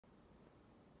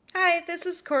Hi, this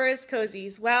is Cora's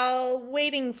Cozies. While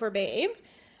waiting for Babe,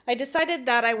 I decided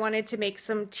that I wanted to make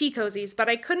some tea cozies, but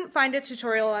I couldn't find a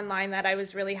tutorial online that I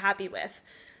was really happy with.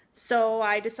 So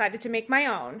I decided to make my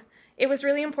own. It was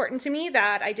really important to me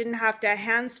that I didn't have to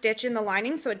hand stitch in the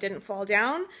lining so it didn't fall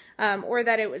down, or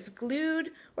that it was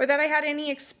glued, or that I had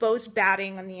any exposed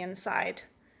batting on the inside.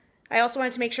 I also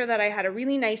wanted to make sure that I had a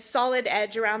really nice solid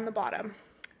edge around the bottom.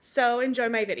 So enjoy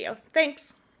my video.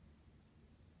 Thanks!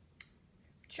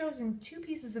 Chosen two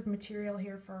pieces of material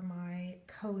here for my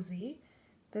cozy.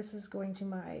 This is going to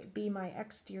be my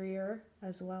exterior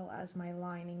as well as my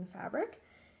lining fabric.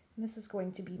 And this is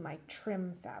going to be my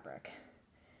trim fabric.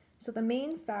 So the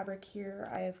main fabric here,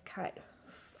 I have cut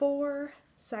 4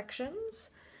 sections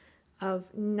of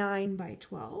 9 by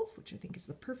 12, which I think is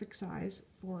the perfect size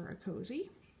for a cozy.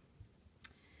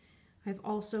 I've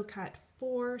also cut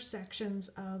 4 sections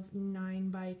of 9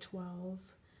 by 12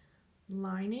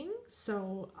 lining,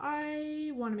 so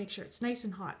I want to make sure it's nice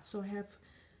and hot. So I have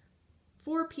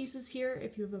 4 pieces here.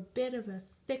 If you have a bit of a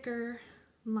thicker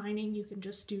lining, you can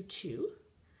just do 2.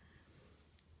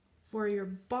 For your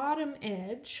bottom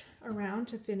edge around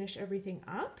to finish everything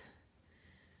up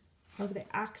of the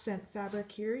accent fabric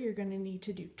here, you're going to need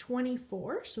to do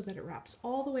 24 so that it wraps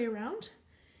all the way around,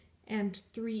 and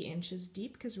 3 inches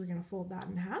deep because we're going to fold that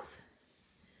in half.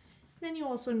 Then you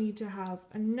also need to have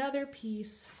another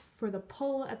piece for the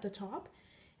pull at the top,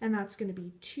 and that's going to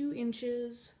be 2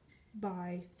 inches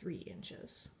by 3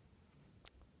 inches.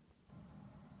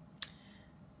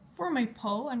 For my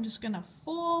pull, I'm just going to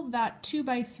fold that 2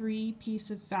 by 3 piece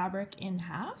of fabric in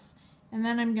half, and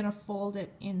then I'm going to fold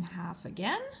it in half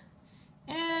again,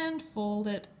 and fold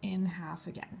it in half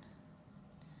again.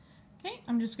 Okay,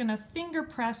 I'm just going to finger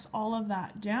press all of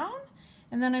that down,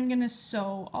 and then I'm going to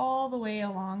sew all the way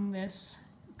along this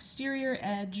exterior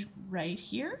edge right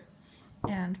here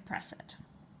and press it.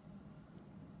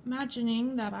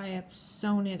 Imagining that I have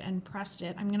sewn it and pressed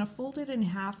it, I'm going to fold it in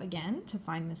half again to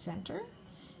find the center,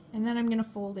 and then I'm going to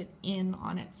fold it in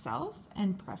on itself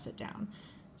and press it down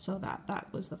so that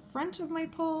that was the front of my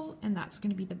pull and that's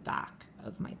going to be the back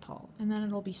of my pull, and then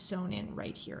it'll be sewn in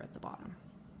right here at the bottom.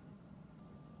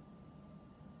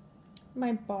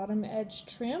 My bottom edge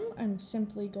trim, I'm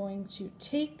simply going to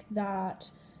take that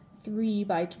 3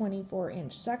 by 24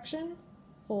 inch section,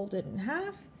 fold it in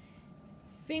half,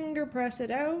 finger press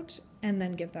it out, and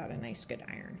then give that a nice good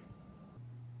iron.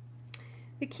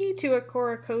 The key to a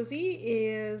Cora cozy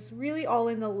is really all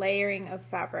in the layering of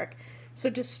fabric. So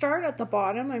to start at the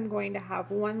bottom, I'm going to have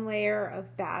 1 layer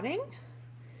of batting.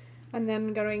 I'm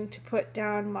then going to put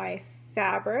down my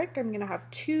fabric. I'm going to have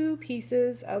 2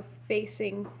 pieces of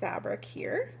facing fabric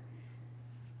here.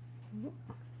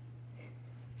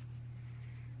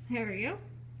 There we go.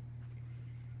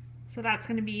 So that's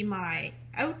going to be my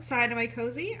outside of my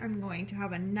cozy. I'm going to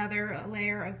have another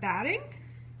layer of batting.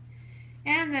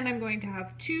 And then I'm going to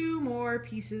have 2 more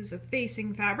pieces of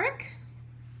facing fabric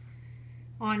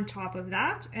on top of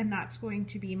that, and that's going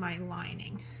to be my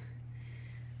lining.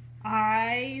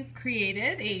 I've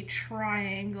created a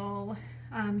triangle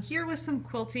here with some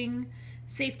quilting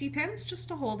safety pins just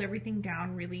to hold everything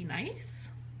down really nice.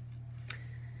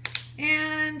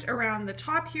 And around the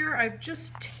top here, I've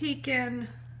just taken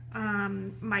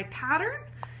my pattern.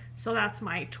 So that's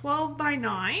my 12 by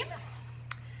 9.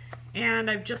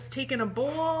 And I've just taken a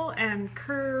bowl and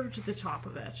curved the top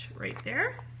of it right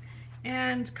there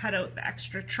and cut out the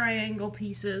extra triangle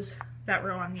pieces that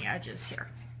were on the edges here.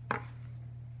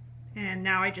 And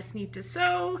now I just need to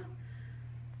sew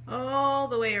all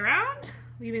the way around,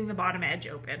 leaving the bottom edge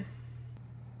open.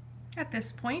 At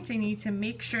this point, I need to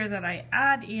make sure that I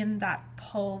add in that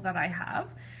pull that I have.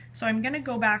 So I'm going to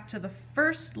go back to the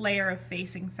first layer of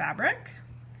facing fabric.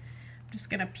 I'm just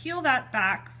going to peel that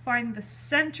back, find the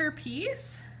center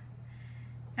piece,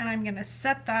 and I'm going to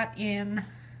set that in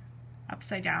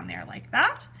upside down there like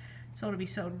that. So it'll be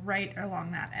sewed right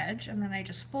along that edge, and then I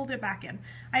just fold it back in.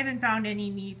 I haven't found any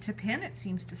need to pin. It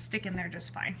seems to stick in there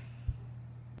just fine.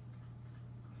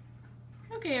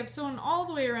 Okay, I've sewn all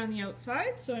the way around the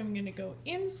outside, so I'm going to go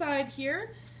inside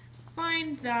here,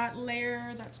 find that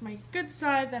layer that's my good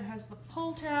side that has the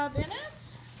pull tab in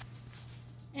it,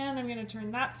 and I'm going to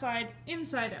turn that side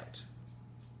inside out.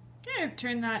 Okay, I've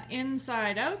turned that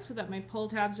inside out so that my pull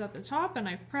tab's at the top, and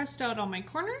I've pressed out all my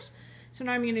corners. So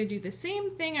now I'm going to do the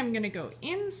same thing. I'm going to go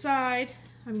inside,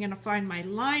 I'm going to find my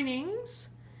linings,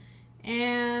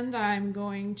 and I'm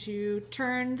going to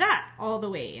turn that all the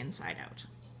way inside out.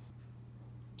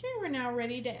 Okay, we're now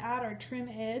ready to add our trim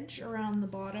edge around the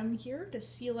bottom here to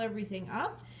seal everything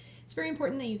up. It's very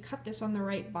important that you cut this on the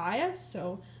right bias.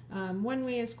 So one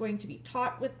way is going to be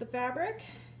taut with the fabric,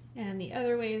 and the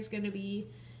other way is going to be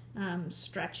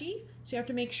stretchy. So you have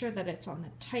to make sure that it's on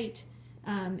the tight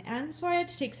end. So I had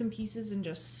to take some pieces and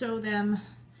just sew them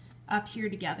up here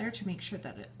together to make sure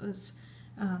that it was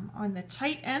on the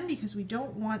tight end, because we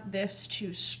don't want this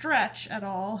to stretch at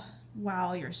all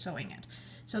while you're sewing it.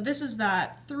 So this is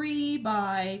that 3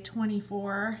 by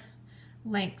 24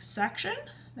 length section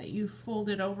that you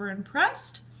folded over and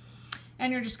pressed,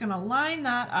 and you're just going to line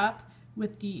that up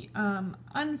with the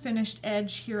unfinished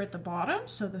edge here at the bottom.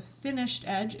 So the finished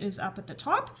edge is up at the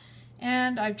top,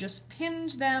 and I've just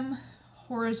pinned them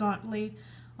horizontally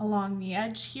along the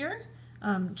edge here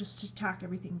just to tack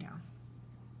everything down.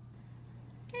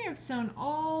 Okay, I've sewn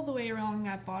all the way along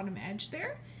that bottom edge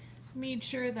there. Made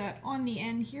sure that on the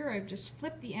end here I've just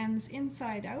flipped the ends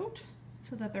inside out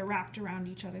so that they're wrapped around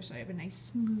each other, so I have a nice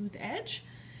smooth edge.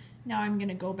 Now I'm going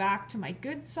to go back to my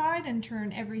good side and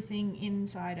turn everything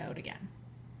inside out again.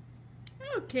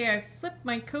 Okay, I've flipped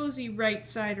my cozy right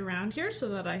side around here so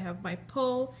that I have my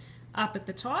pull up at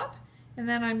the top, and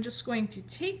then I'm just going to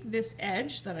take this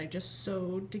edge that I just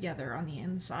sewed together on the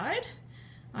inside.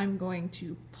 I'm going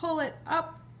to pull it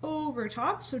up over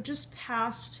top, so just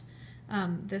past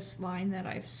this line that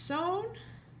I've sewn,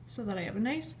 so that I have a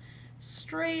nice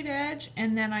straight edge,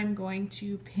 and then I'm going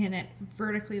to pin it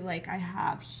vertically like I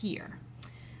have here.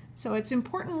 So it's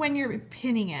important when you're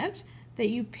pinning it that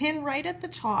you pin right at the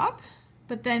top,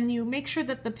 but then you make sure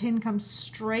that the pin comes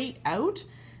straight out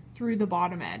through the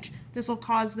bottom edge. This will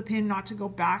cause the pin not to go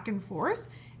back and forth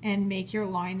and make your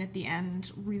line at the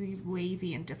end really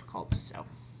wavy and difficult to sew.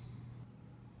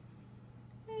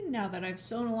 And now that I've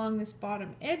sewn along this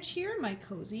bottom edge here, my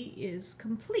cozy is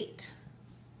complete.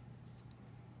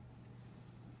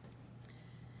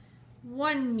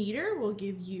 1 meter will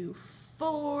give you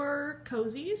 4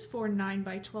 cozies, 4 9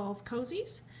 by 12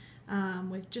 cozies,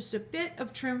 with just a bit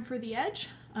of trim for the edge.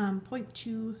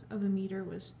 0.2 of a meter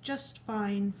was just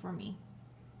fine for me.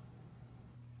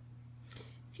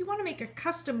 If you want to make a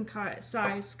custom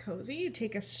size cozy, you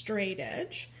take a straight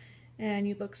edge and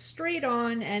you look straight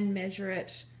on and measure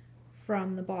it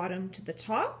from the bottom to the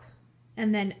top,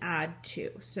 and then add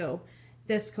 2. So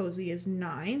this cozy is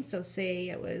 9, so say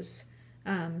it was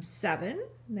 7,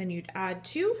 then you'd add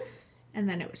 2, and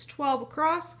then it was 12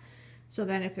 across. So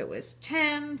then if it was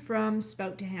 10 from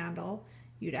spout to handle,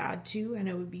 you'd add 2, and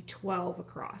it would be 12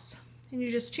 across. And you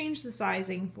just change the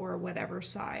sizing for whatever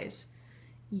size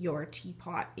your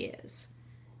teapot is.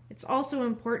 It's also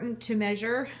important to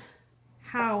measure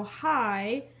how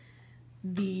high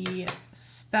the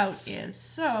spout is.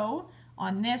 So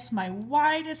on this, my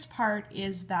widest part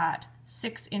is that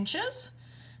 6 inches.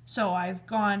 So I've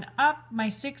gone up my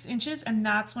 6 inches, and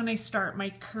that's when I start my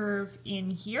curve in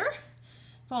here.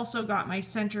 I've also got my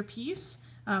centerpiece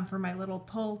for my little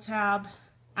pull tab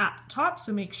at the top,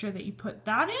 so make sure that you put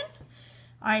that in.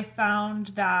 I found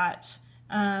that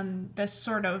this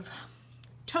sort of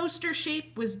toaster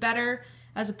shape was better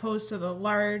as opposed to the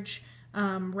large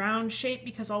round shape,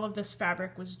 because all of this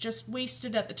fabric was just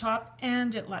wasted at the top,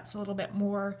 and it lets a little bit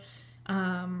more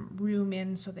room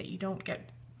in so that you don't get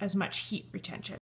as much heat retention.